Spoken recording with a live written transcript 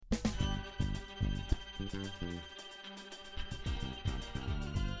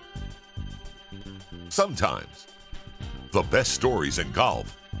Sometimes, the best stories in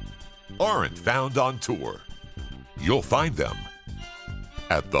golf aren't found on tour. You'll find them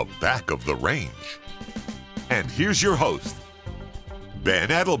at the back of the range. And here's your host, Ben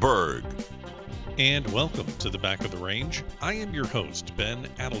Adelberg. And welcome to the Back of the Range. I am your host, Ben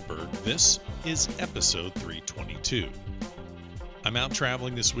Adelberg. This is episode 322. I'm out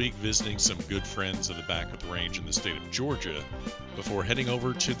traveling this week visiting some good friends of the Back of the Range in the state of Georgia before heading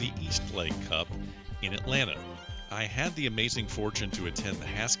over to the East Lake Cup in Atlanta. I had the amazing fortune to attend the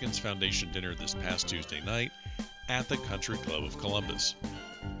Haskins Foundation dinner this past Tuesday night at the Country Club of Columbus.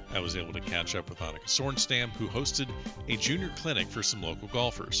 I was able to catch up with Annika Sorenstam, who hosted a junior clinic for some local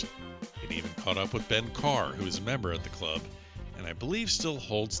golfers. It even caught up with Ben Carr, who is a member at the club, and I believe still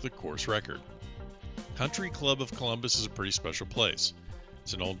holds the course record. Country Club of Columbus is a pretty special place.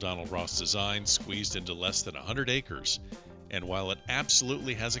 It's an old Donald Ross design squeezed into less than 100 acres, and while it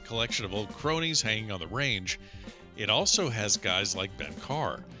absolutely has a collection of old cronies hanging on the range, it also has guys like Ben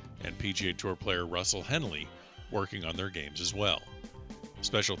Carr and PGA Tour player Russell Henley working on their games as well.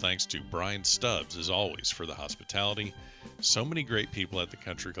 Special thanks to Brian Stubbs, as always, for the hospitality. So many great people at the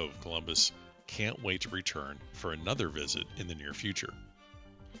Country Club of Columbus. Can't wait to return for another visit in the near future.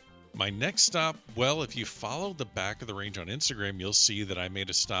 My next stop, well, if you follow the Back of the Range on Instagram, you'll see that I made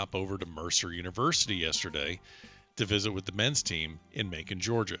a stop over to Mercer University yesterday to visit with the men's team in Macon,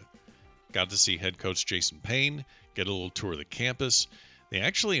 Georgia. Got to see head coach Jason Payne, get a little tour of the campus. They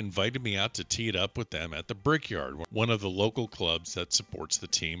actually invited me out to tee it up with them at the Brickyard, one of the local clubs that supports the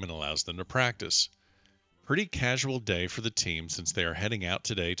team and allows them to practice. Pretty casual day for the team since they are heading out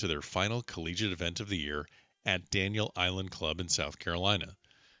today to their final collegiate event of the year at Daniel Island Club in South Carolina.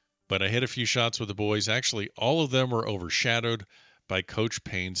 But I hit a few shots with the boys. Actually, all of them were overshadowed by Coach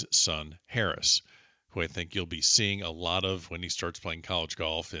Payne's son, Harris, who I think you'll be seeing a lot of when he starts playing college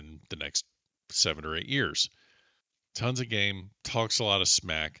golf in the next 7 or 8 years. Tons of game, talks a lot of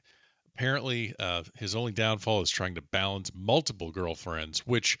smack. Apparently, his only downfall is trying to balance multiple girlfriends,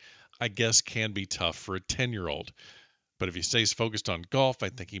 which I guess can be tough for a 10-year-old. But if he stays focused on golf, I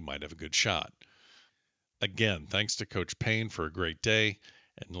think he might have a good shot. Again, thanks to Coach Payne for a great day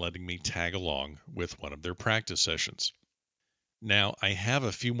and letting me tag along with one of their practice sessions. Now, I have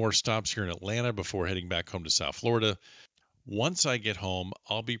a few more stops here in Atlanta before heading back home to South Florida. Once I get home,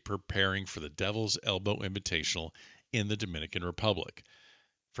 I'll be preparing for the Devil's Elbow Invitational in the Dominican Republic.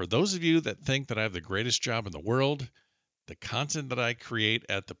 For those of you that think that I have the greatest job in the world, the content that I create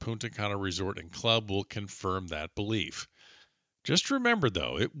at the Punta Cana Resort and Club will confirm that belief. Just remember,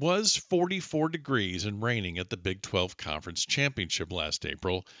 though, it was 44 degrees and raining at the Big 12 Conference Championship last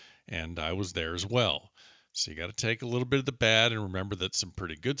April, and I was there as well. So you got to take a little bit of the bad and remember that some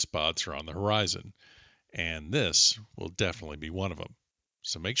pretty good spots are on the horizon. And this will definitely be one of them.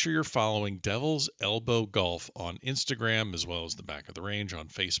 So make sure you're following Devil's Elbow Golf on Instagram, as well as the Back of the Range on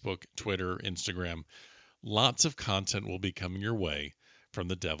Facebook, Twitter, Instagram. Lots of content will be coming your way from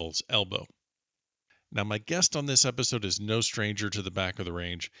the Devil's Elbow. Now, my guest on this episode is no stranger to the Back of the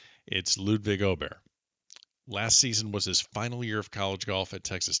Range. It's Ludvig Aberg. Last season was his final year of college golf at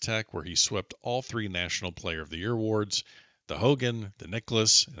Texas Tech, where he swept all 3 National Player of the Year awards, the Hogan, the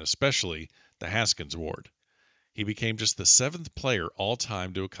Nicklaus, and especially the Haskins Award. He became just the 7th player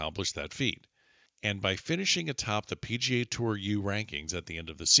all-time to accomplish that feat. And by finishing atop the PGA Tour U rankings at the end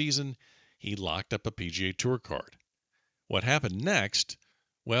of the season, he locked up a PGA Tour card. What happened next?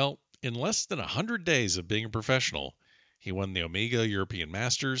 Well, in less than 100 days of being a professional, he won the Omega European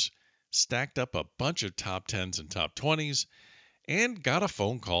Masters, stacked up a bunch of top 10s and top 20s, and got a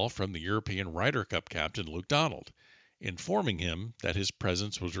phone call from the European Ryder Cup captain Luke Donald, informing him that his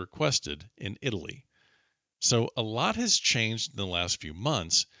presence was requested in Italy. So a lot has changed in the last few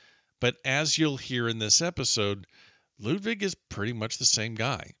months, but as you'll hear in this episode, Ludvig is pretty much the same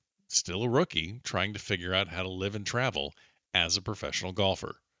guy, still a rookie trying to figure out how to live and travel as a professional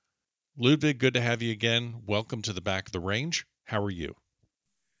golfer. Ludvig, good to have you again. Welcome to the Back of the Range. How are you?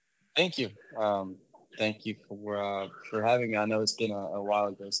 Thank you. Thank you for having me. I know it's been a while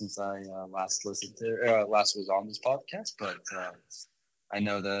ago since I last was on this podcast, but I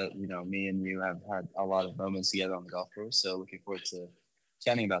know that me and you have had a lot of moments together on the golf course. So looking forward to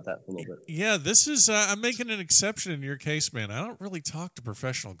chatting about that for a little bit. Yeah, this is I'm making an exception in your case, man. I don't really talk to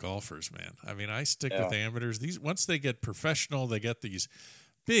professional golfers, man. I mean, I stick with amateurs. These once they get professional, they get these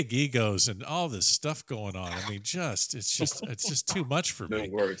big egos and all this stuff going on. I mean, it's just too much for me. The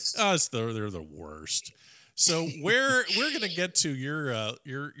worst. They're the worst. So we're going to get to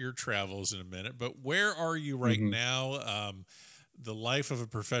your travels in a minute, but where are you right now? the life of a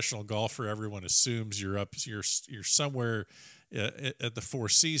professional golfer, everyone assumes you're somewhere at the Four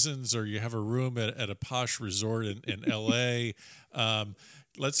Seasons, or you have a room at a posh resort in LA.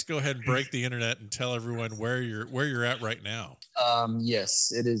 Let's go ahead and break the internet and tell everyone where you're at right now.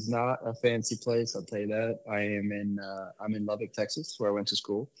 Yes, it is not a fancy place, I'll tell you that. I'm in Lubbock, Texas, where I went to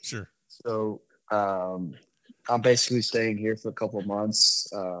school. Sure. So I'm basically staying here for a couple of months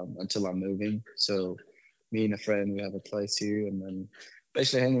until I'm moving. So me and a friend, we have a place here, and then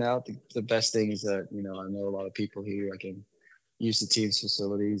basically hanging out. The best thing is that, I know a lot of people here. I can use the team's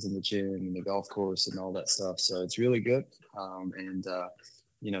facilities and the gym and the golf course and all that stuff. So it's really good.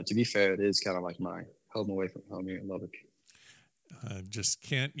 To be fair, it is kind of like my home away from home here in Lubbock. You just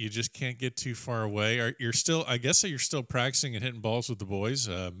can't get too far away. I guess you're still practicing and hitting balls with the boys.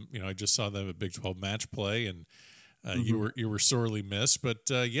 I just saw them at Big 12 match play, and you were sorely missed. But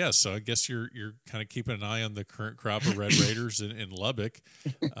so I guess you're kind of keeping an eye on the current crop of Red Raiders in Lubbock.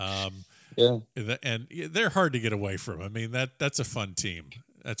 Yeah, and they're hard to get away from. I mean, that's a fun team.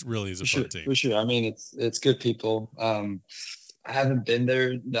 That really is a fun team. For sure. I mean, it's good people. I haven't been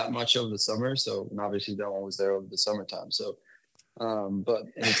there that much over the summer, so and obviously I'm always there over the summertime. So, but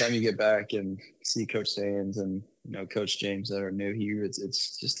anytime you get back and see Coach Sands and Coach James that are new here,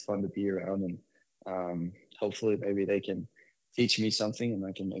 it's just fun to be around, and hopefully maybe they can teach me something, and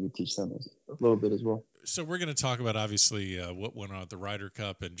I can maybe teach them a little bit as well. So we're going to talk about obviously what went on at the Ryder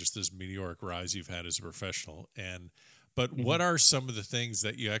Cup and just this meteoric rise you've had as a professional, But what are some of the things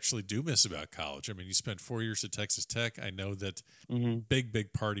that you actually do miss about college? I mean, you spent 4 years at Texas Tech. I know that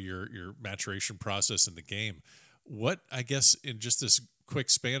big part of your maturation process in the game. What, I guess, in just this quick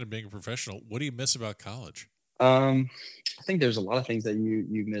span of being a professional, what do you miss about college? I think there's a lot of things that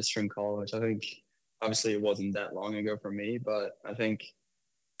you miss from college. I think, obviously, it wasn't that long ago for me, but I think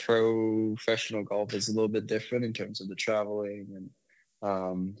professional golf is a little bit different in terms of the traveling and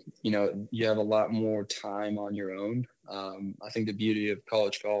you have a lot more time on your own. I think the beauty of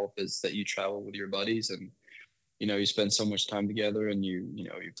college golf is that you travel with your buddies, and you spend so much time together, and you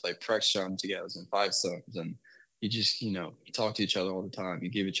play practice rounds together and five stones, and you just talk to each other all the time. You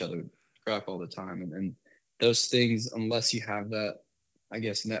give each other crap all the time, and those things, unless you have that, I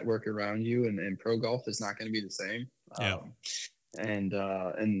guess, network around you, and pro golf is not going to be the same.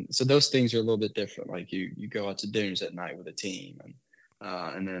 And so those things are a little bit different. Like you go out to dinners at night with a team,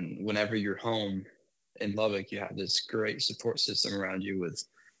 and then whenever you're home in Lubbock, you have this great support system around you with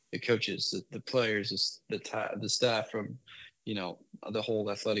the coaches, the players, the staff from, the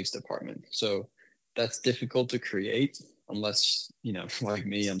whole athletics department. So that's difficult to create unless, like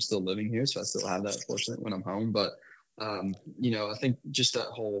me, I'm still living here. So I still have that, fortunately, when I'm home. But, I think just that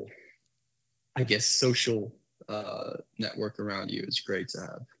whole, I guess, social network around you is great to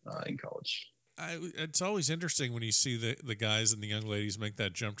have in college. It's always interesting when you see the guys and the young ladies make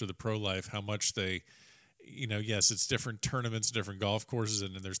that jump to the pro life, how much they, yes, it's different tournaments, different golf courses,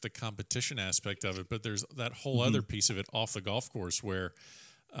 and then there's the competition aspect of it, but there's that whole other piece of it off the golf course where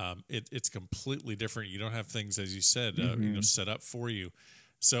it's completely different. You don't have things, as you said, set up for you.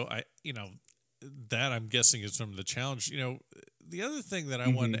 So that I'm guessing is some of the challenge. The other thing that I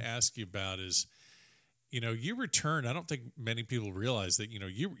wanted to ask you about is, you returned. I don't think many people realize that,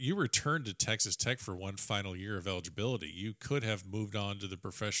 you returned to Texas Tech for one final year of eligibility. You could have moved on to the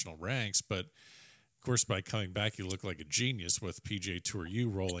professional ranks, but of course, by coming back, you look like a genius with PGA Tour U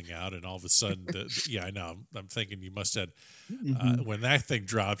rolling out, and all of a sudden, I know. I'm thinking you must have, when that thing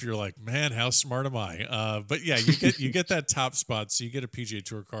dropped, you're like, man, how smart am I? But yeah, you get that top spot, so you get a PGA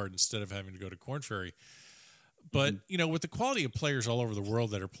Tour card instead of having to go to Korn Ferry. But, with the quality of players all over the world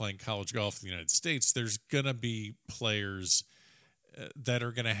that are playing college golf in the United States, there's going to be players that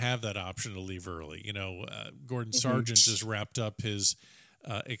are going to have that option to leave early. Gordon Sargent just wrapped up his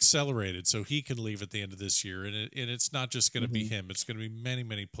accelerated, so he can leave at the end of this year. And it's not just going to be him. It's going to be many,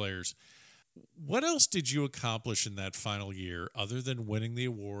 many players. What else did you accomplish in that final year other than winning the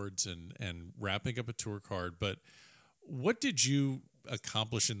awards and wrapping up a tour card? But what did you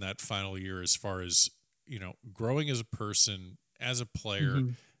accomplish in that final year as far as growing as a person, as a player,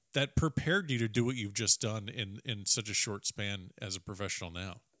 that prepared you to do what you've just done in such a short span as a professional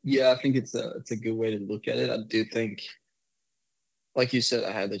now? Yeah, I think it's a good way to look at it. I do think, like you said,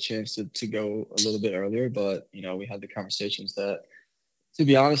 I had the chance to go a little bit earlier, but, we had the conversations that, to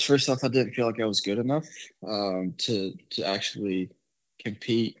be honest, first off, I didn't feel like I was good enough to actually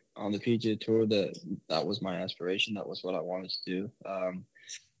compete on the PGA Tour. That was my aspiration. That was what I wanted to do.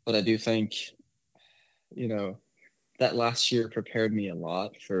 But I do think, that last year prepared me a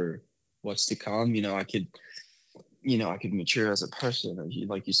lot for what's to come. I could I could mature as a person.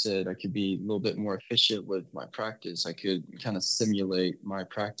 Like you said, I could be a little bit more efficient with my practice. I could kind of simulate my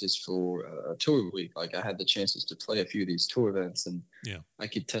practice for a tour week. Like I had the chances to play a few of these tour events, and Yeah. I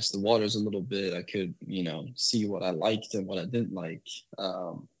could test the waters a little bit. I could, see what I liked and what I didn't like,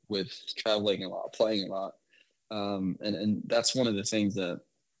 with traveling a lot, playing a lot. And that's one of the things that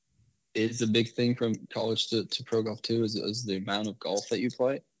is a big thing from college to pro golf too, is the amount of golf that you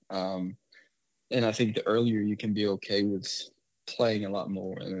play. And I think the earlier you can be okay with playing a lot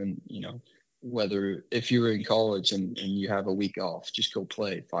more, and whether if you're in college and you have a week off, just go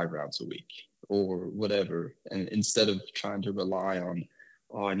play 5 rounds a week or whatever. And instead of trying to rely on,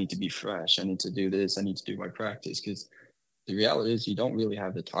 oh, I need to be fresh, I need to do this, I need to do my practice, because the reality is you don't really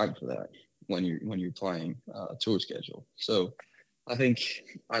have the time for that when you're playing a tour schedule. So I think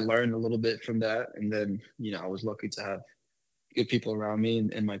I learned a little bit from that, and then I was lucky to have good people around me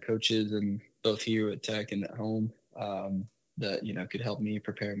and my coaches, and both here at Tech and at home, that could help me,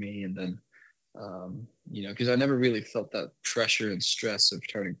 prepare me, and then because I never really felt that pressure and stress of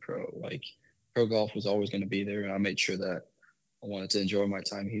turning pro. Like pro golf was always going to be there, and I made sure that I wanted to enjoy my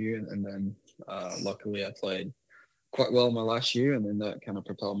time here, and then luckily I played quite well in my last year, and then that kind of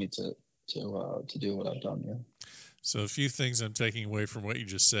propelled me to do what I've done. Yeah. So a few things I'm taking away from what you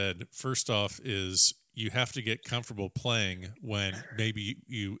just said. First off is you have to get comfortable playing when maybe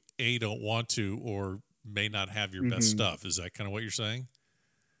you don't want to or may not have your best stuff. Is that kind of what you're saying?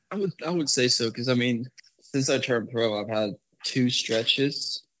 I would say so, because I mean, since I turned pro, I've had 2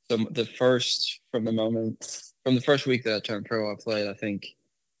 stretches. So from the first week that I turned pro, I played, I think,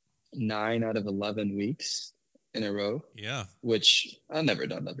 9 out of 11 weeks in a row. Yeah. Which I've never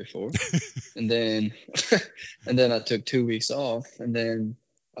done that before. and then I took 2 weeks off, and then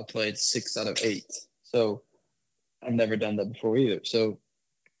I played 6 out of 8. So I've never done that before either. So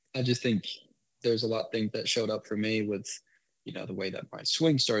I just think there's a lot of things that showed up for me with, the way that my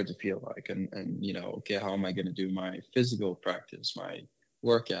swing started to feel like, and okay, how am I going to do my physical practice, my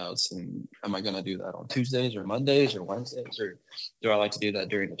workouts, and am I going to do that on Tuesdays or Mondays or Wednesdays, or do I like to do that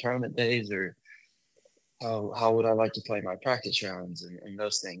during the tournament days, or how would I like to play my practice rounds and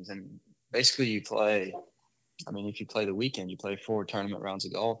those things. And basically you play, if you play the weekend, you play 4 tournament rounds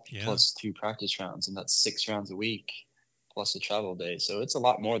of golf plus 2 practice rounds, and that's 6 rounds a week plus a travel day. So it's a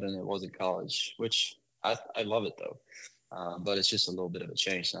lot more than it was in college, which I love it though. But it's just a little bit of a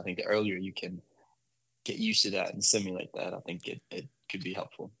change. And I think the earlier you can get used to that and simulate that, I think it could be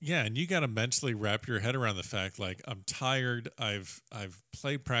helpful. Yeah, and you got to mentally wrap your head around the fact, like, I'm tired. I've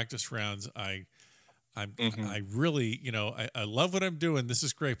played practice rounds. I really, I love what I'm doing. This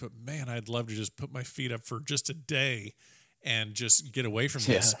is great, but man, I'd love to just put my feet up for just a day and just get away from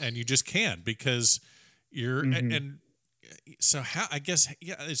this. And you just can't, because you're, and so how, I guess,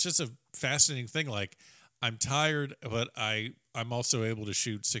 it's just a fascinating thing. Like, I'm tired, but I'm also able to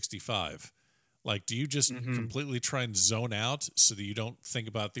shoot 65. Like, do you just completely try and zone out so that you don't think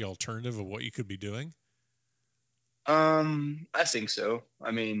about the alternative of what you could be doing? I think so.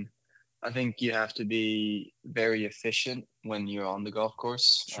 I think you have to be very efficient when you're on the golf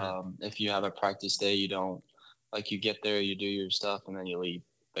course. Sure. If you have a practice day, you don't, you get there, you do your stuff, and then you leave,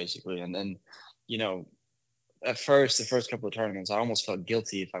 basically. And then, at first, the first couple of tournaments, I almost felt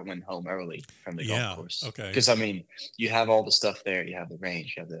guilty if I went home early from the golf course. Okay. Because, you have all the stuff there. You have the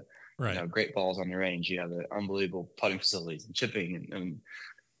range. You have the great balls on the range. You have the unbelievable putting facilities and chipping and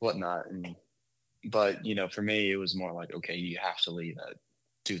whatnot. But, for me, it was more like, okay, you have to leave at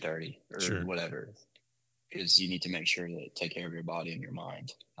 2:30 or whatever, because you need to make sure to take care of your body and your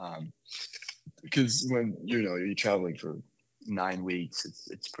mind. Because when, you're traveling for 9 weeks,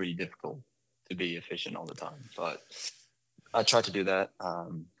 it's pretty difficult to be efficient all the time. But I try to do that.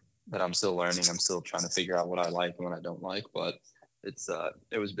 But I'm still learning. I'm still trying to figure out what I like and what I don't like. But it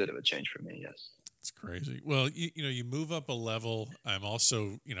was a bit of a change for me. Yes. It's crazy. Well, you move up a level. I'm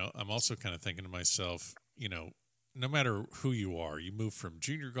also kind of thinking to myself, no matter who you are, you move from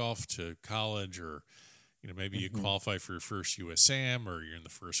junior golf to college, or maybe you qualify for your first USAM, or you're in the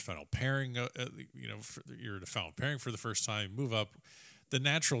first final pairing. You're in the final pairing for the first time. Move up. The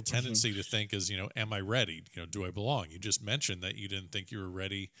natural tendency to think is, am I ready? Do I belong? You just mentioned that you didn't think you were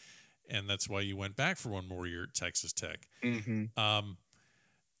ready, and that's why you went back for one more year at Texas Tech.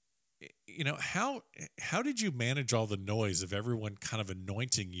 How did you manage all the noise of everyone kind of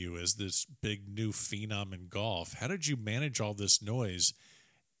anointing you as this big new phenom in golf? How did you manage all this noise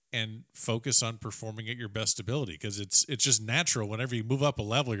and focus on performing at your best ability? Because it's just natural. Whenever you move up a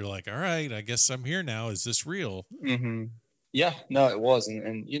level, you're like, all right, I guess I'm here now. Is this real? Yeah, no, it was.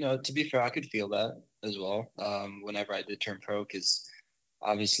 And to be fair, I could feel that as well whenever I did turn pro, because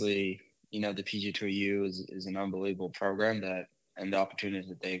obviously the PG Tour U is an unbelievable program and the opportunities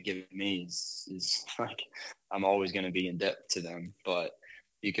that they've given me is like, I'm always going to be in debt to them. But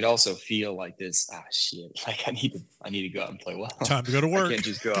you could also feel like this, shit, like I need to go out and play well. Time to go to work. I can't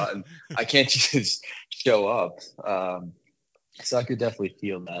just go out and I can't just show up. So I could definitely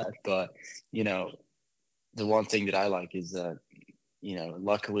feel that. But, the one thing that I like is that,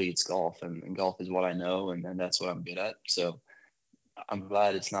 luckily it's golf, and golf is what I know, and that's what I'm good at. So I'm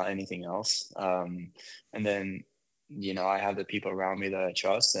glad it's not anything else. And then, I have the people around me that I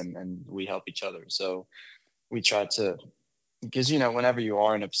trust, and we help each other. So we try to, because, whenever you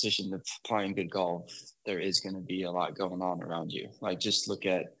are in a position of playing good golf, there is going to be a lot going on around you. Like, just look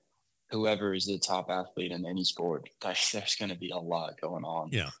at whoever is the top athlete in any sport. There's going to be a lot going on.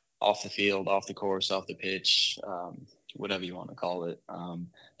 Yeah. Off the field, off the course, off the pitch, whatever you want to call it. And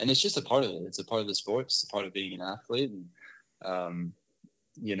it's just a part of it. It's a part of the sport. It's a part of being an athlete. And,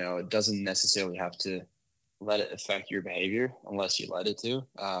 it doesn't necessarily have to let it affect your behavior unless you let it to.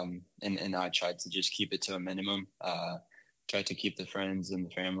 And I try to just keep it to a minimum. Try to keep the friends and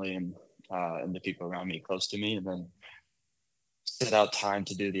the family and the people around me close to me, and then set out time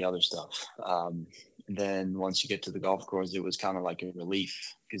to do the other stuff. And then once you get to the golf course, it was kind of like a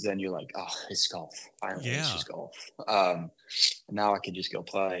relief, because then you're like, it's golf. Finally, it's just golf. Now I can just go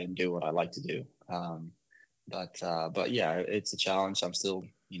play and do what I like to do. But yeah, it's a challenge. I'm still,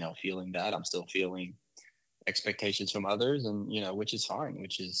 feeling that. I'm still feeling expectations from others, and, which is fine,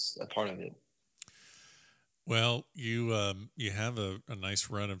 which is a part of it. Well, you have a nice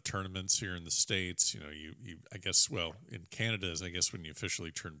run of tournaments here in the States. You I guess, well, in Canada is, I guess, when you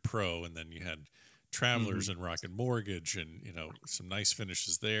officially turned pro, and then you had Travelers and Rocket Mortgage, and some nice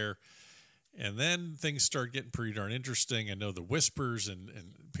finishes there. And then things start getting pretty darn interesting. I know the whispers and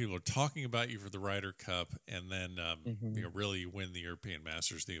people are talking about you for the Ryder Cup, and then really you win the European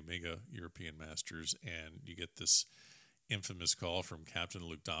Masters, the Omega European Masters, and you get this infamous call from Captain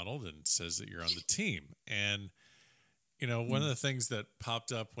Luke Donald and says that you're on the team. And one of the things that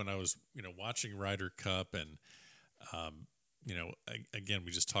popped up when I was watching Ryder Cup, and again,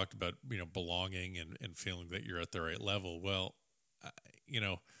 we just talked about belonging and feeling that you're at the right level. Well,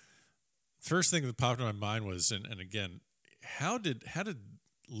 first thing that popped in my mind was, and again, how did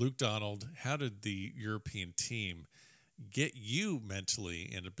Luke Donald, how did the European team get you mentally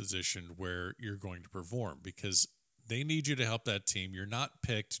in a position where you're going to perform? Because they need you to help that team. You're not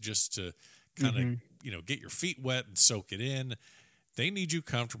picked just to kind of, get your feet wet and soak it in. They need you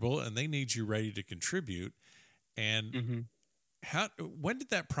comfortable, and they need you ready to contribute. And when did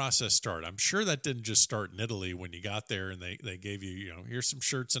that process start? I'm sure that didn't just start in Italy when you got there and they gave you, here's some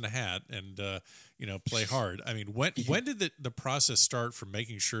shirts and a hat and, play hard. I mean, when did the process start for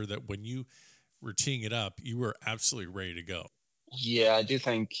making sure that when you were teeing it up, you were absolutely ready to go? Yeah, I do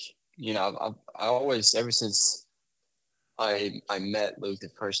think, I always, ever since I met Luke the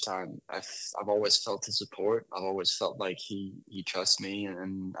first time, I've always felt his support. I've always felt like he trusts me,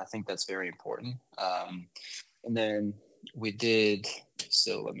 and I think that's very important. And then we did,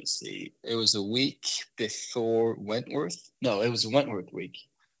 so let me see. It was a week before Wentworth. No, it was a Wentworth week,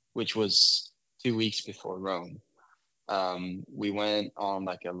 which was 2 weeks before Rome. We went on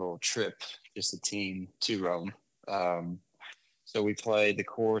like a little trip, just a team, to Rome. So we played the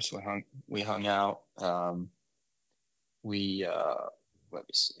course. We hung out. Let me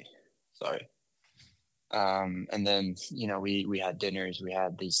see. Sorry. And then, we had dinners, we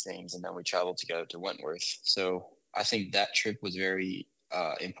had these things, and then we traveled to go to Wentworth. So I think that trip was very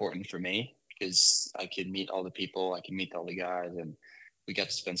important for me, because I could meet all the people, I could meet all the guys, and we got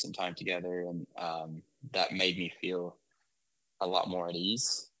to spend some time together. And that made me feel a lot more at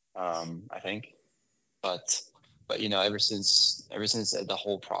ease, I think. But ever since the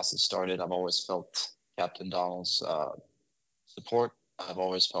whole process started, I've always felt Captain Donald's support. I've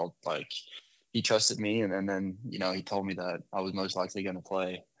always felt like he trusted me, and then he told me that I was most likely going to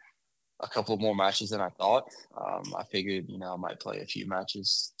play a couple more matches than I thought. I figured I might play a few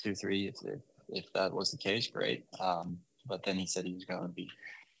matches, 2-3, if that was the case, great. But then he said he was going to be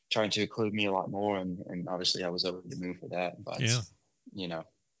trying to include me a lot more, and obviously I was over the moon for that. But yeah.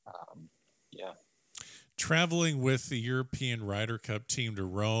 Traveling with the European Ryder Cup team to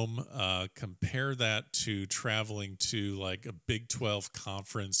Rome, compare that to traveling to like a Big 12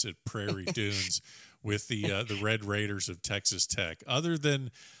 conference at Prairie Dunes with the Red Raiders of Texas Tech. Other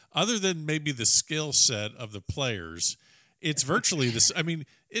than maybe the skill set of the players, it's virtually this. I mean,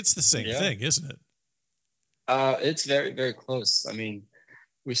 it's the same thing, isn't it? It's very, very close. I mean,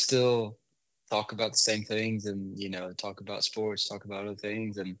 we still talk about the same things, and talk about sports, talk about other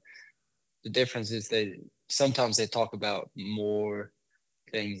things, and the difference is sometimes they talk about more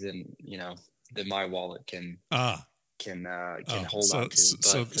things in, that my wallet can hold so on to.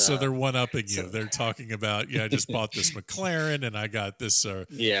 so they're one upping you. so- They're talking about, I just bought this McLaren and I got this.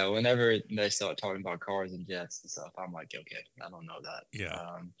 Yeah, whenever they start talking about cars and jets and stuff, I'm like, okay, I don't know that.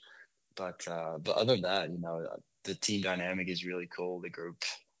 Yeah. But other than that, the team dynamic is really cool. The group,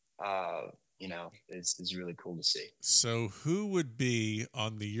 is really cool to see. So who would be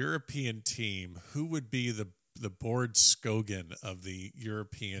on the European team? Who would be the Board Skogan of the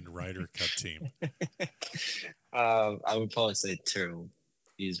European Ryder Cup team? I would probably say Tyrrell.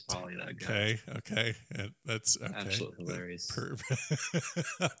 He's probably that guy. Okay. And that's okay. Absolutely hilarious.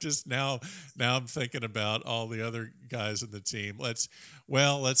 Just now I'm thinking about all the other guys in the team. Let's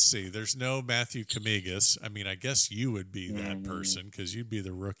see. There's no Matthew Kamigas. I mean, I guess you would be that person because you'd be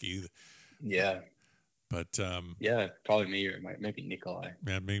the rookie. Yeah. But yeah, probably me or maybe Nikolai.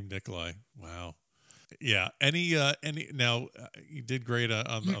 Yeah, maybe Nikolai. Wow. Yeah. Any now you did great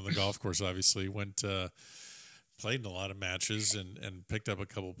on the golf course. Obviously, played in a lot of matches and picked up a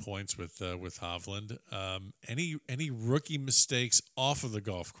couple points with Hovland. Any rookie mistakes off of the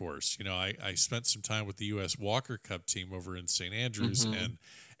golf course? I spent some time with the U.S. Walker Cup team over in St. Andrews,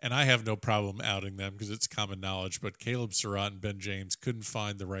 and I have no problem outing them because it's common knowledge. But Caleb Surratt and Ben James couldn't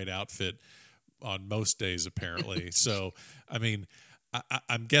find the right outfit on most days, apparently. So, I mean,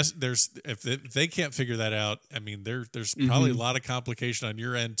 I'm guessing if they can't figure that out, I mean, there's probably a lot of complication on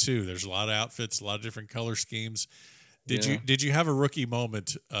your end too. There's a lot of outfits, a lot of different color schemes. Did you have a rookie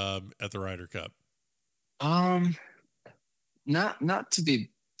moment at the Ryder Cup? Not to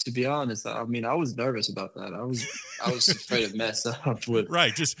be honest. I mean, I was nervous about that. I was afraid to mess up with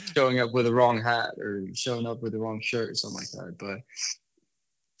just showing up with the wrong hat or showing up with the wrong shirt or something like that. But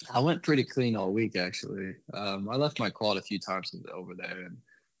I went pretty clean all week, actually. I left my quad a few times over there and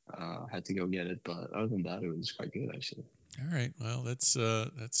had to go get it. But other than that, it was quite good, actually. All right. Well, that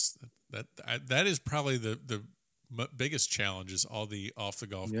is probably the biggest challenge is all the off the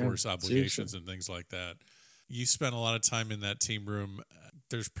golf course obligations and things like that. You spent a lot of time in that team room.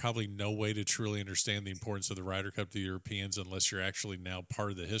 There's probably no way to truly understand the importance of the Ryder Cup to the Europeans unless you're actually now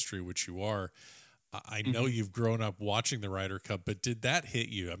part of the history, which you are. I know you've grown up watching the Ryder Cup, but did that hit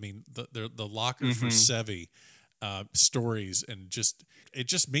you? I mean, the locker for Seve stories and it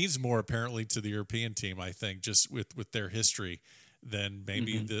just means more apparently to the European team, I think, just with their history than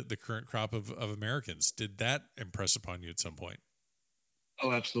maybe the current crop of Americans. Did that impress upon you at some point?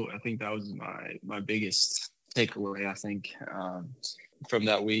 Oh, absolutely. I think that was my biggest takeaway, I think, from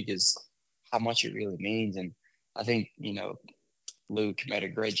that week is how much it really means. And I think, Luke made a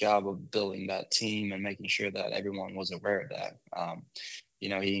great job of building that team and making sure that everyone was aware of that.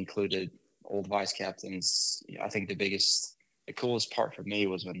 He included old vice captains. I think the coolest part for me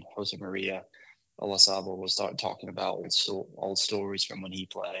was when Jose Maria Olazabal was started talking about old stories from when he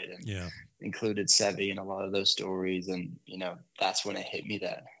played and included Seve in a lot of those stories. And, that's when it hit me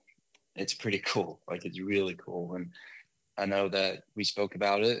that it's pretty cool. Like, it's really cool. And I know that we spoke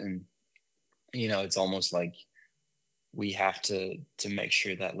about it and, it's almost like we have to make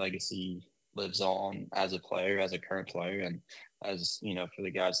sure that legacy lives on as a player, as a current player, and as, for the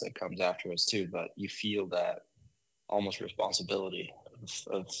guys that comes after us too. But you feel that almost responsibility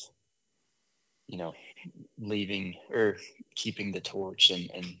of leaving or keeping the torch and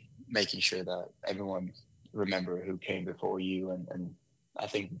making sure that everyone remember who came before you. And I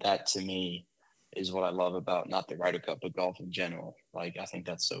think that to me is what I love about not the Ryder Cup, but golf in general. Like, I think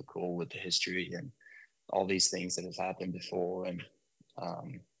that's so cool with the history and all these things that have happened before. And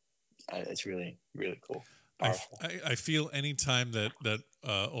it's really, really cool. I feel anytime that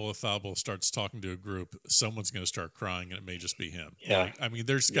Olazabal starts talking to a group, someone's going to start crying, and it may just be him. Yeah. Like, I mean,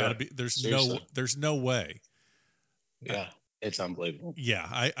 there's got to be. There's no way. Yeah, it's unbelievable. Yeah,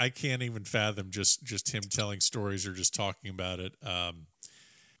 I can't even fathom just him telling stories or just talking about it.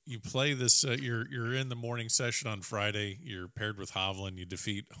 You play this. You're in the morning session on Friday. You're paired with Hovland. You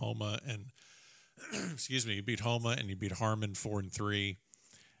defeat Homa and you beat Homa and you beat Harmon 4-3.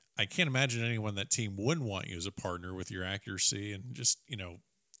 I can't imagine anyone that team wouldn't want you as a partner with your accuracy and just, I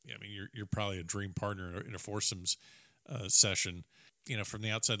mean, you're probably a dream partner in a foursomes session. From the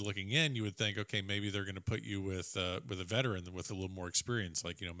outside looking in, you would think, okay, maybe they're going to put you with a veteran with a little more experience,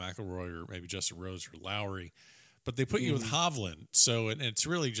 like, McIlroy or maybe Justin Rose or Lowry, but they put you with Hovland. So, and it's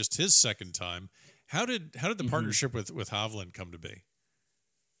really just his second time. How did the partnership with Hovland come to be?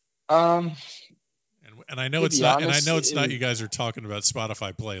 And I know it's not. And I know it's not. You guys are talking about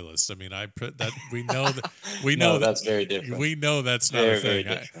Spotify playlists. I mean, I put that. We know that. We know that's very different. We know that's not a thing.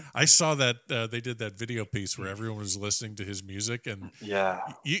 I saw that they did that video piece where everyone was listening to his music, and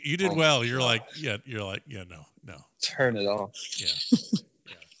you did well. You're like, no. Turn it off. Yeah.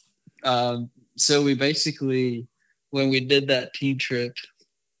 So we basically, when we did that team trip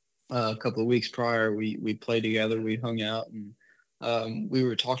a couple of weeks prior, we played together, we hung out, and we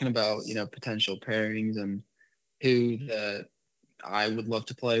were talking about potential pairings and who that I would love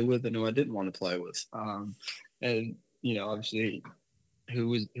to play with and who I didn't want to play with. And obviously, who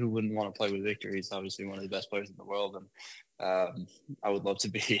wouldn't want to play with Victor? He's obviously one of the best players in the world, and I would love to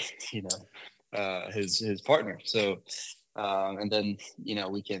be, his partner. So, and then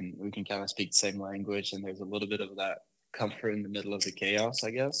we can kind of speak the same language, and there's a little bit of that comfort in the middle of the chaos,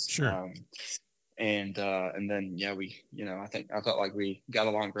 I guess. Sure. And then I felt like we got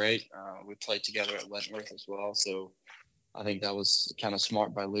along great. We played together at Wentworth as well, so I think that was kind of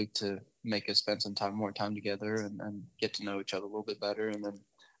smart by Luke to make us spend some more time together and get to know each other a little bit better. And then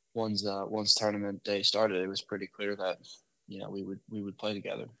once tournament day started, it was pretty clear that we would play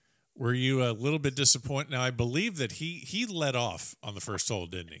together. Were you a little bit disappointed? Now I believe that he led off on the first hole,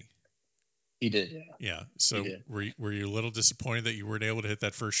 didn't he? He did, yeah. Yeah. So were you a little disappointed that you weren't able to hit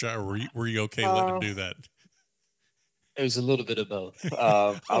that first shot, or were you okay letting him do that? It was a little bit of both.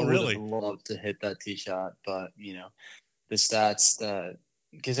 I really? would have loved to hit that tee shot, but the stats that,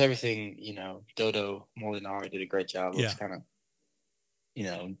 because everything, Dodo Molinari did a great job of kind of,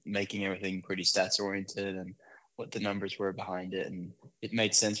 making everything pretty stats oriented and what the numbers were behind it. And it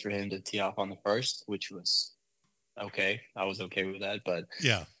made sense for him to tee off on the first, which was okay. I was okay with that. But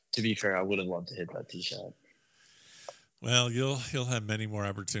to be fair, I would have loved to hit that tee shot. Well, you'll have many more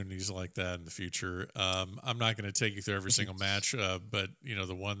opportunities like that in the future. I'm not going to take you through every single match, but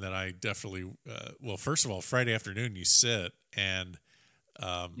the one that I definitely well, first of all, Friday afternoon you sit, and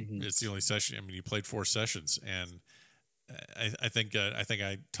it's the only session. I mean, you played 4 sessions, and I think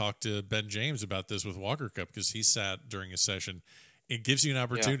I talked to Ben James about this with Walker Cup because he sat during a session. It gives you an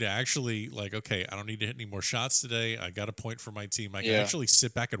opportunity to actually okay, I don't need to hit any more shots today. I got a point for my team. I can actually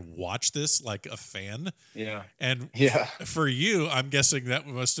sit back and watch this like a fan. Yeah. And for you, I'm guessing that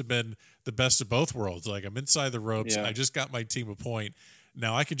must have been the best of both worlds. Like, I'm inside the ropes. I just got my team a point.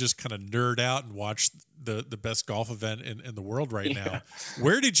 Now I can just kind of nerd out and watch the best golf event in the world right now.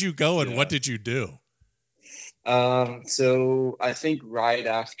 Where did you go and what did you do? So I think right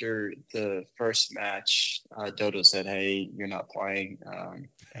after the first match, Dodo said, "Hey, you're not playing."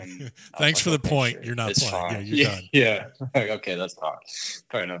 And thanks for the point. Sure. You're not playing. Fine. Yeah, you're done. Yeah. Okay, that's fine.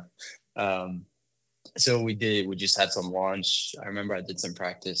 Fair enough. So we just had some lunch. I remember I did some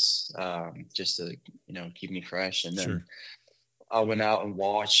practice, just to keep me fresh, and then I went out and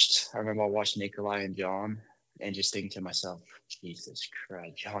watched. I remember I watched Nikolai and John, and just thinking to myself, Jesus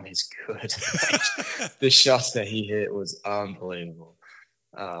Christ, John is good. The shots that he hit was unbelievable.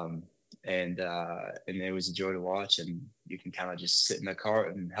 And it was a joy to watch. And you can kind of just sit in the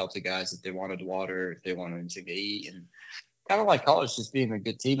cart and help the guys if they wanted water, if they wanted anything to eat. And kind of like college, just being a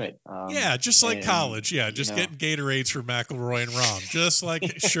good teamate. Just like college. Yeah, just getting Gatorades for McElroy and Rahm. Just like,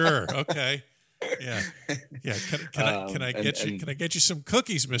 sure, okay. Yeah. Can I get you some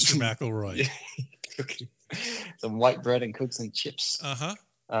cookies, Mr. McElroy? Some white bread and cooks and chips.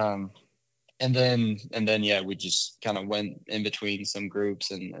 And then we just kind of went in between some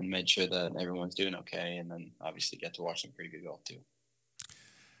groups and made sure that everyone's doing okay, and then obviously get to watch some pretty good golf too.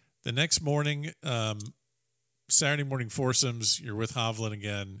 The next morning, Saturday morning foursomes, you're with Hovland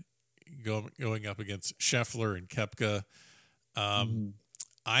again, going up against Scheffler and Koepka.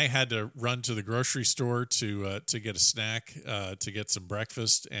 I had to run to the grocery store to get a snack, to get some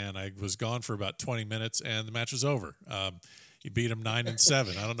breakfast, and I was gone for about 20 minutes, and the match was over. You beat him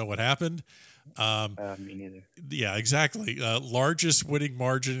 9-7. I don't know what happened. Me neither. Yeah, exactly. Largest winning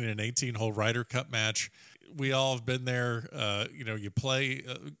margin in an 18-hole Ryder Cup match. We all have been there. You play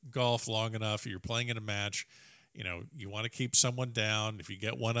golf long enough. You're playing in a match. You want to keep someone down. If you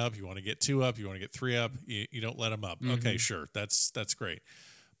get one up, you want to get 2 up. You want to get 3 up. You don't let them up. Okay, sure. That's great.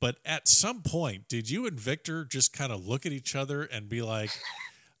 But at some point, did you and Victor just kind of look at each other and be like,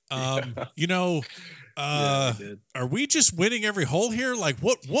 are we just winning every hole here? Like,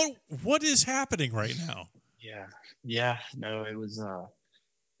 what is happening right now? Yeah. No, it was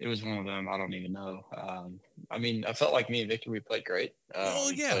one of them. I don't even know. I felt like me and Victor, we played great.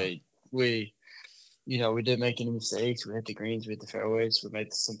 We didn't make any mistakes. We hit the greens, we hit the fairways, we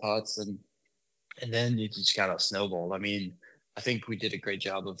made some putts, and then it just kind of snowballed. I think we did a great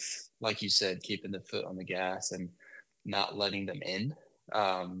job of, like you said, keeping the foot on the gas and not letting them in,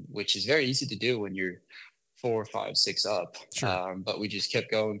 which is very easy to do when you're 4, 5, 6 up. Sure. But we just kept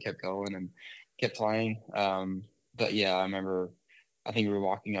going and kept playing. But yeah, I remember, I think we were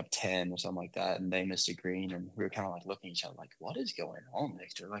walking up 10 or something like that, and they missed a green, and we were kind of like looking at each other like, what is going on,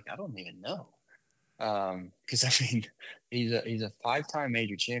 Victor? Like, I don't even know. Because I mean, he's a 5-time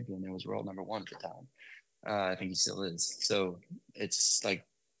major champion and was world number 1 at the time. I think he still is. So it's like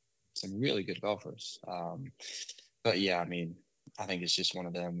some really good golfers. But yeah, I mean, I think it's just one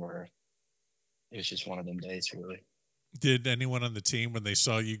of them where it's just one of them days, really. Did anyone on the team, when they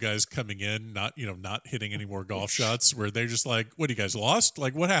saw you guys coming in, not hitting any more golf shots, were they just like, "What, you guys lost?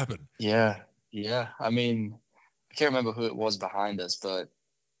 Like, what happened?" Yeah. I mean, I can't remember who it was behind us, but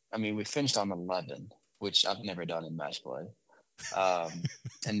I mean, we finished on 11, which I've never done in match play.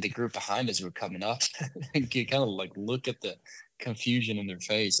 And the group behind us were coming up and you kind of like look at the confusion in their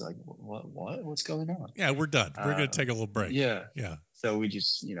face, like, what's going on? Yeah, we're done. We're going to take a little break. Yeah. Yeah. So we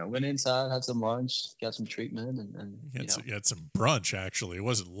just, went inside, had some lunch, got some treatment, and you had some brunch, actually. It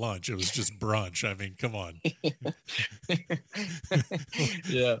wasn't lunch. It was just brunch. I mean, come on.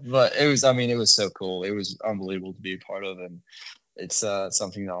 Yeah, but it was so cool. It was unbelievable to be a part of, and it's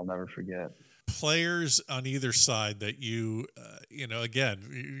something that I'll never forget. Players on either side that again,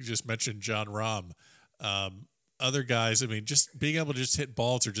 you just mentioned John Rahm. Other guys, I mean, just being able to just hit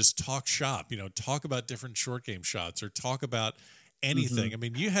balls or just talk shop, talk about different short game shots or talk about anything. Mm-hmm. I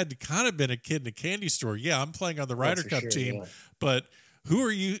mean, you had to kind of been a kid in a candy store. Yeah, I'm playing on the Ryder Cup team, yeah. But who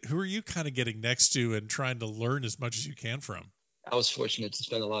are you kind of getting next to and trying to learn as much as you can from? I was fortunate to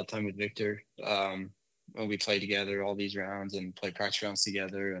spend a lot of time with Victor when we played together all these rounds and play practice rounds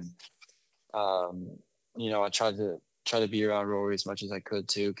together. And, I tried to be around Rory as much as I could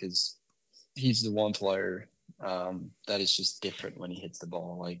too, because he's the one player that is just different when he hits the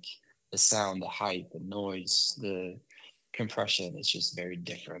ball. Like the sound, the height, the noise, the compression is just very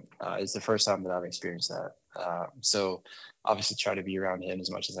different. It's the first time that I've experienced that. So obviously try to be around him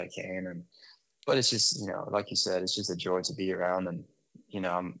as much as I can. But it's just, like you said, it's just a joy to be around. And,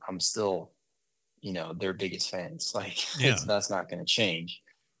 I'm still, their biggest fans. Like that's not going to change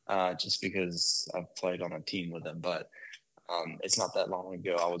just because I've played on a team with them. But it's not that long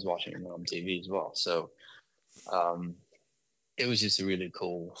ago I was watching them on TV as well. So it was just a really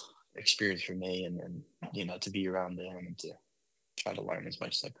cool experience for me, and to be around them and to try to learn as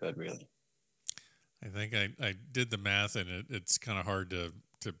much as I could, really. I think I did the math, and it's kind of hard to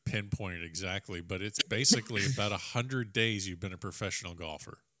pinpoint it exactly, but it's basically about 100 days you've been a professional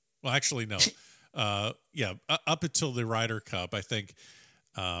golfer. Well, actually, no. Up until the Ryder Cup, I think,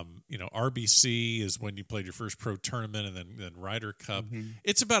 RBC is when you played your first pro tournament, and then Ryder Cup. Mm-hmm.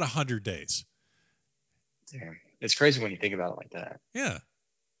 It's about 100 days. Damn. It's crazy when you think about it like that. Yeah.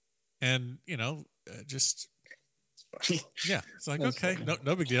 And, just, yeah, it's like, okay,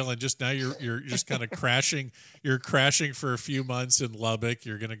 no big deal. And just now you're just kind of crashing. You're crashing for a few months in Lubbock.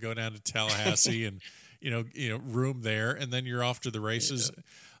 You're going to go down to Tallahassee and, room there. And then you're off to the races.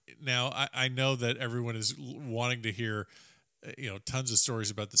 Yeah. Now, I know that everyone is wanting to hear, tons of stories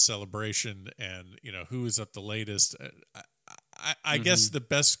about the celebration and, who is up the latest. I guess the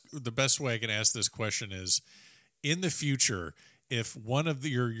best way I can ask this question is, in the future, if one of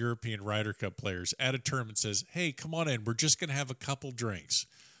your European Ryder Cup players at a tournament says, "Hey, come on in, we're just going to have a couple drinks,"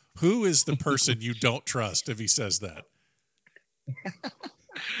 who is the person you don't trust if he says that?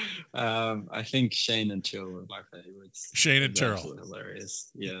 I think Shane and Tyrrell are my favorites. Shane and Tyrrell. Absolutely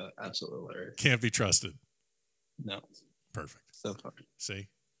hilarious. Yeah, absolutely hilarious. Can't be trusted. No. Perfect. So funny. See?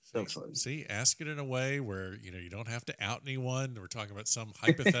 So funny. See, ask it in a way where, you don't have to out anyone. We're talking about some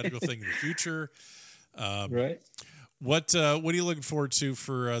hypothetical thing in the future. Right. What are you looking forward to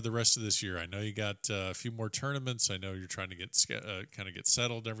for the rest of this year? I know you got a few more tournaments. I know you're trying to get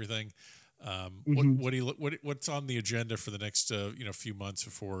settled and everything. What's on the agenda for the next few months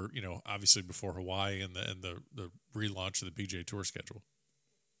before obviously before Hawaii and the relaunch of the PGA Tour schedule?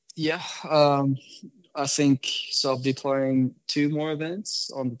 Yeah, I think so. I'll be playing 2 more events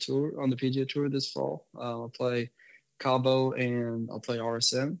on the tour, on the PGA Tour this fall. I'll play Cabo and I'll play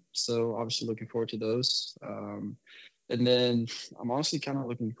RSM. So obviously looking forward to those. And then I'm honestly kind of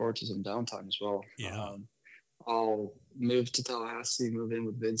looking forward to some downtime as well. Yeah. I'll move to Tallahassee, move in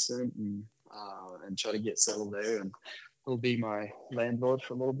with Vincent, and try to get settled there. And he'll be my landlord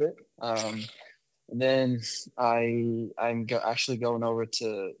for a little bit. And then I'm actually going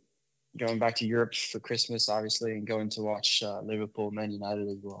back to Europe for Christmas, obviously, and going to watch Liverpool, Man United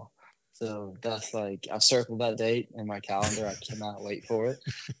as well. So that's like, I've circled that date in my calendar. I cannot wait for it.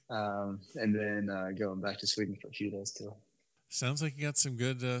 And then going back to Sweden for a few days too. Sounds like you got some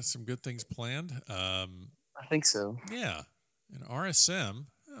good things planned. I think so. Yeah. And RSM,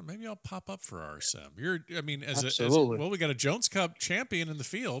 maybe I'll pop up for RSM. We got a Jones Cup champion in the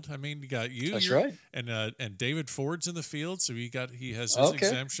field. I mean, you got you. That's right. And David Ford's in the field, so he has his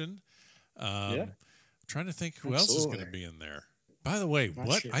exemption. Trying to think who else is going to be in there. By the way,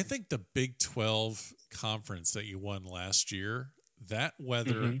 Not sure. I think the Big 12 conference that you won last year, that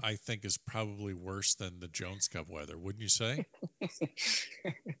weather I think is probably worse than the Jones Cup weather, wouldn't you say?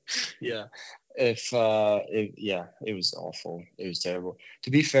 Yeah. It was awful. It was terrible.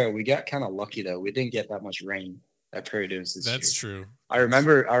 To be fair, we got kind of lucky though. We didn't get that much rain at Prairie Dunes this year. That's true. I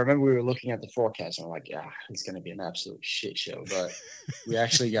remember we were looking at the forecast and we're like, yeah, it's going to be an absolute shit show. But we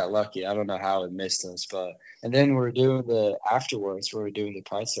actually got lucky. I don't know how it missed us, and then we're doing afterwards, we were doing the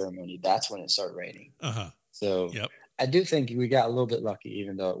pride ceremony. That's when it started raining. So yep. I do think we got a little bit lucky,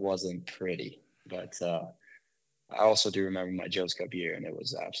 even though it wasn't pretty. But I also do remember my Joe's Cup year, and it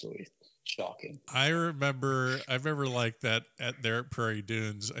was absolutely shocking. I remember like that at Prairie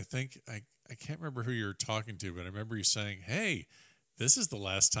Dunes. I think I can't remember who you were talking to, but I remember you saying, "Hey, this is the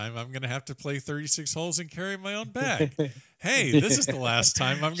last time I'm going to have to play 36 holes and carry my own bag. Hey, this is the last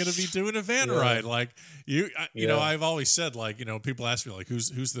time I'm going to be doing a van ride." Like you know, I've always said, like, you know, people ask me like, who's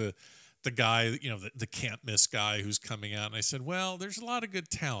the guy, you know, the can't miss guy who's coming out. And I said, well, there's a lot of good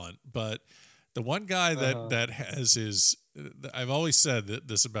talent, but the one guy that has his, I've always said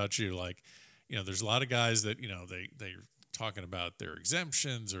this about you, like, you know, there's a lot of guys that, you know, they're talking about their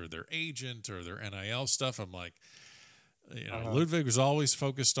exemptions or their agent or their NIL stuff. I'm like, you know, Ludvig was always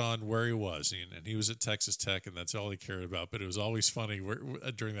focused on where he was, and he was at Texas Tech, and that's all he cared about. But it was always funny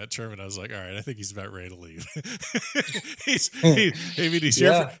during that tournament. I was like, all right, I think he's about ready to leave.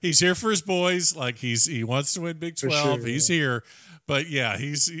 He's here for his boys. Like he wants to win Big 12. Sure, he's here. But yeah,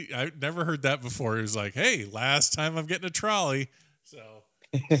 I never heard that before. He was like, hey, last time I'm getting a trolley. So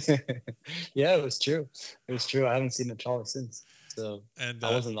yeah, it was true. It was true. I haven't seen a trolley since. So I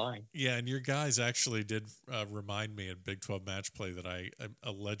wasn't lying. Yeah, and your guys actually did remind me at Big 12 match play that I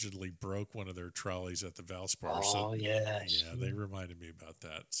allegedly broke one of their trolleys at the Valspar. Oh, so, yeah. They reminded me about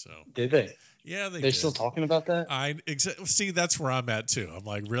that. So did they? Yeah, they're still talking about that? See, that's where I'm at too. I'm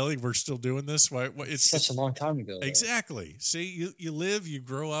like, really? We're still doing this? Why? It's such a long time ago. Exactly. Though. See, you live, you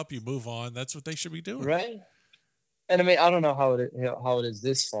grow up, you move on. That's what they should be doing, right? And I mean, I don't know how it is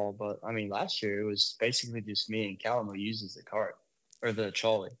this fall, but I mean, last year it was basically just me and Callum who uses the cart or the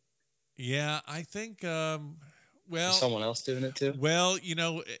trolley. Yeah, I think. Is someone else doing it too? Well, you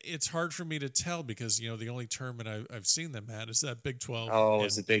know, it's hard for me to tell because you know the only tournament I've seen them at is that Big 12. Oh,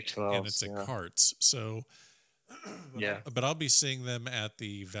 it's the Big 12, and it's at carts. So, but I'll be seeing them at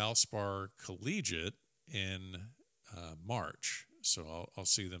the Valspar Collegiate in March. So I'll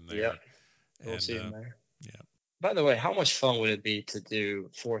see them there. Yeah, we'll see them there. Yeah. By the way, how much fun would it be to do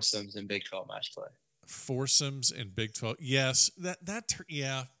foursomes in Big 12 match play? Foursomes in Big 12. Yes,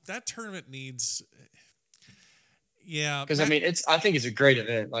 that tournament needs. Yeah, because I mean, I think it's a great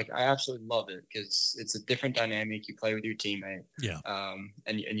event. Like I absolutely love it because it's a different dynamic. You play with your teammate. Yeah.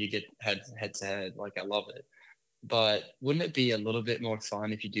 And you get head to head. Like I love it. But wouldn't it be a little bit more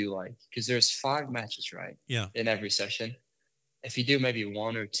fun if you do because there's 5 matches, right? Yeah. In every session, if you do maybe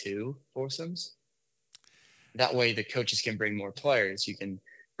 1 or 2 foursomes, that way the coaches can bring more players. You can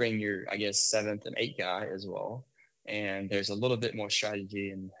bring your, I guess, 7th and 8th guy as well. And there's a little bit more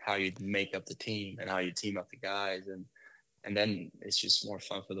strategy in how you make up the team and how you team up the guys. And then it's just more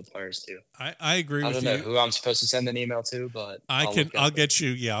fun for the players too. I agree with you. I don't know who I'm supposed to send an email to, but I'll get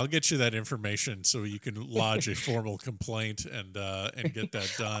you that information so you can lodge a formal complaint and get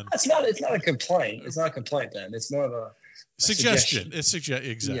that done. It's not a complaint. It's not a complaint then. It's more of a suggestion.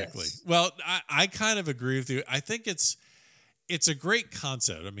 Exactly. Yes. Well, I kind of agree with you. I think it's a great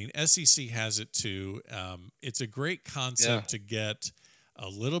concept. I mean, SEC has it too. It's a great concept to get a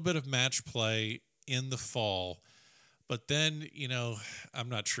little bit of match play in the fall. But then, you know, I'm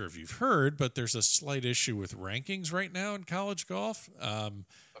not sure if you've heard, but there's a slight issue with rankings right now in college golf.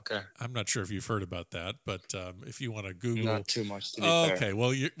 Okay. I'm not sure if you've heard about that, but if you want to Google, not too much. To be fair. Okay.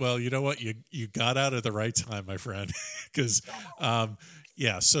 Well, you know what? You got out at the right time, my friend, because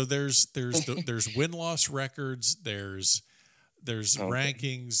So there's win-loss records. There's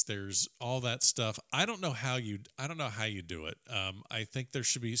rankings. There's all that stuff. I don't know how you do it. I think there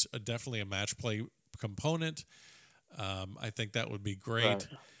should be definitely a match play component. I think that would be great. Right.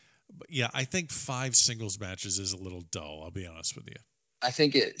 But yeah, I think 5 singles matches is a little dull. I'll be honest with you. I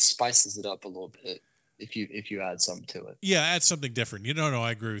think it spices it up a little bit if you add something to it. Yeah, add something different. No,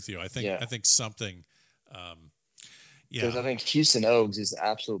 I agree with you. I think something. Because I think Houston Oaks is the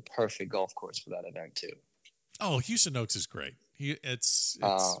absolute perfect golf course for that event too. Oh, Houston Oaks is great. It's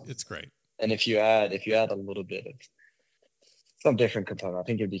great. And if you add a little bit of some different component, I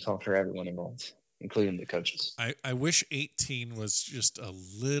think it'd be fun for everyone involved, including the coaches. I wish 18 was just a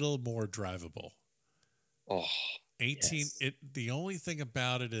little more drivable. Oh, 18. Yes. The only thing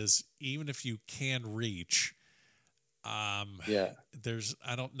about it is even if you can reach, Yeah.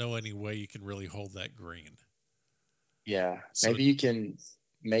 I don't know any way you can really hold that green. Yeah. So, Maybe you can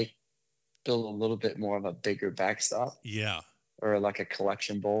build a little bit more of a bigger backstop. Yeah. Or like a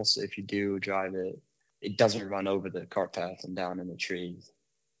collection bowl. So if you do drive it, it doesn't run over the cart path and down in the trees.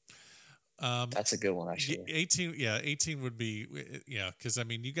 That's a good one, actually. 18 would be, because I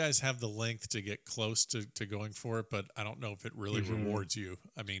mean, you guys have the length to get close to going for it, but I don't know if it really rewards you.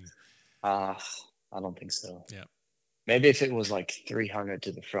 I mean, I don't think so. Yeah. Maybe if it was like 300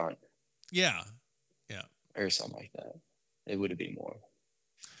 to the front. Yeah. Or something like that, it would be more.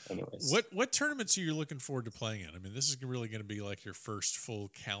 Anyways. What tournaments are you looking forward to playing in? I mean, this is really going to be like your first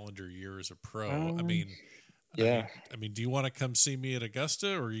full calendar year as a pro. I mean, do you want to come see me at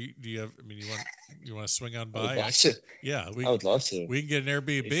Augusta, or you want to swing on by? I would love to. Yeah, I would love to. We can get an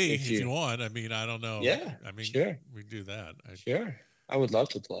Airbnb if you want. I mean, I don't know. Yeah, I mean, sure. We do that. Sure, I would love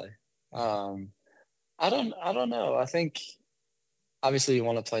to play. I don't know. I think obviously you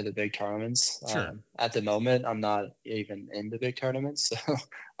want to play the big tournaments. Sure. At the moment, I'm not even in the big tournaments, so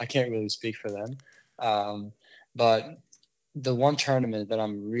I can't really speak for them. But the one tournament that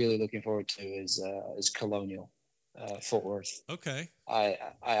I'm really looking forward to is Colonial, Fort Worth. Okay. I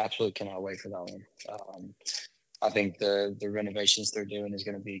absolutely cannot wait for that one. I think the renovations they're doing is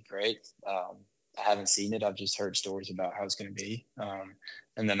going to be great. I haven't seen it. I've just heard stories about how it's going to be.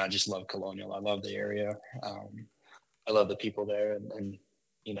 And then I just love Colonial. I love the area. I love the people there, and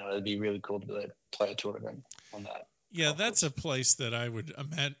it'd be really cool to play a tournament on that. Yeah, that's a place that I would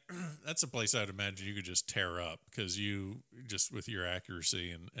imagine. That's a place I'd imagine you could just tear up because you just with your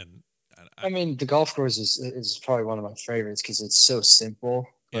accuracy and. I mean, the golf course is probably one of my favorites because it's so simple,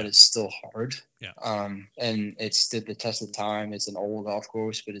 but it's still hard. Yeah. And it stood the test of time. It's an old golf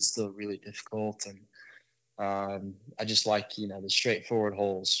course, but it's still really difficult. And I just like the straightforward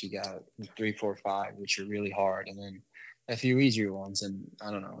holes. You got 3, 4, 5, which are really hard, and then a few easier ones. And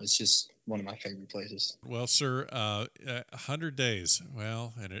I don't know, it's just one of my favorite places. Well, sir, 100 days.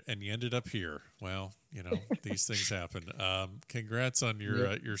 Well, and you ended up here. Well, these things happen. Congrats on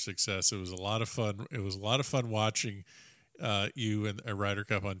your success. It was a lot of fun. It was a lot of fun watching you and a Ryder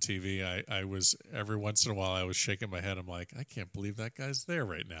Cup on TV. I was every once in a while I was shaking my head. I'm like, I can't believe that guy's there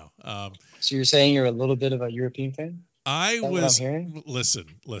right now. So you're saying you're a little bit of a European fan? I was listen.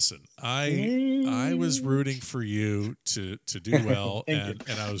 I was rooting for you to do well, and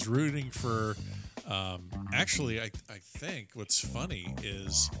I was rooting for. Actually, I think what's funny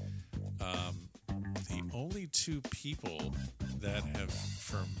is the only two people that have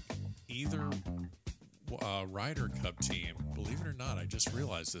from either Ryder Cup team, believe it or not, I just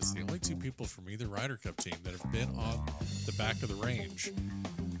realized this. The only two people from either Ryder Cup team that have been on the back of the range.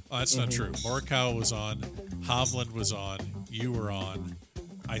 Oh, that's not true. Morikawa was on, Hovland was on, you were on.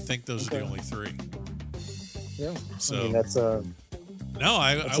 I think those are the only three. Yeah. So that's an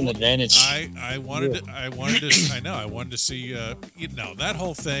advantage. I wanted to see that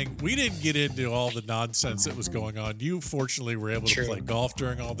whole thing. We didn't get into all the nonsense that was going on. You fortunately were able to play golf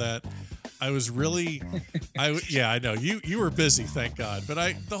during all that. I was really, I know you were busy, thank God. But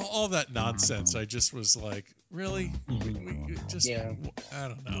all that nonsense, I just was like, really, I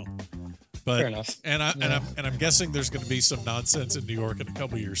don't know. But fair enough. And I'm guessing there's going to be some nonsense in New York in a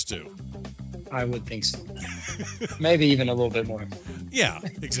couple of years too. I would think so. Maybe even a little bit more. Yeah,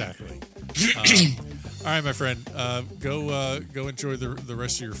 exactly. All right, my friend, go enjoy the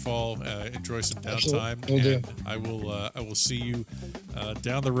rest of your fall. Enjoy some downtime, and I will see you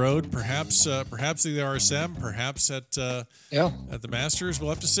down the road. Perhaps at the RSM, perhaps at the Masters. We'll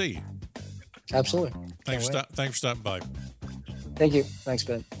have to see. Absolutely. Thanks for stopping by. Thank you. Thanks,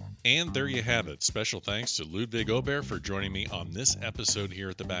 Ben. And there you have it. Special thanks to Ludvig Aberg for joining me on this episode here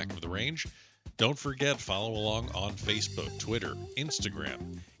at the Back of the Range. Don't forget, follow along on Facebook, Twitter,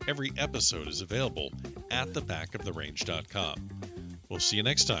 Instagram. Every episode is available at thebackoftherange.com. We'll see you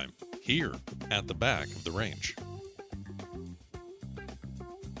next time here at the Back of the Range.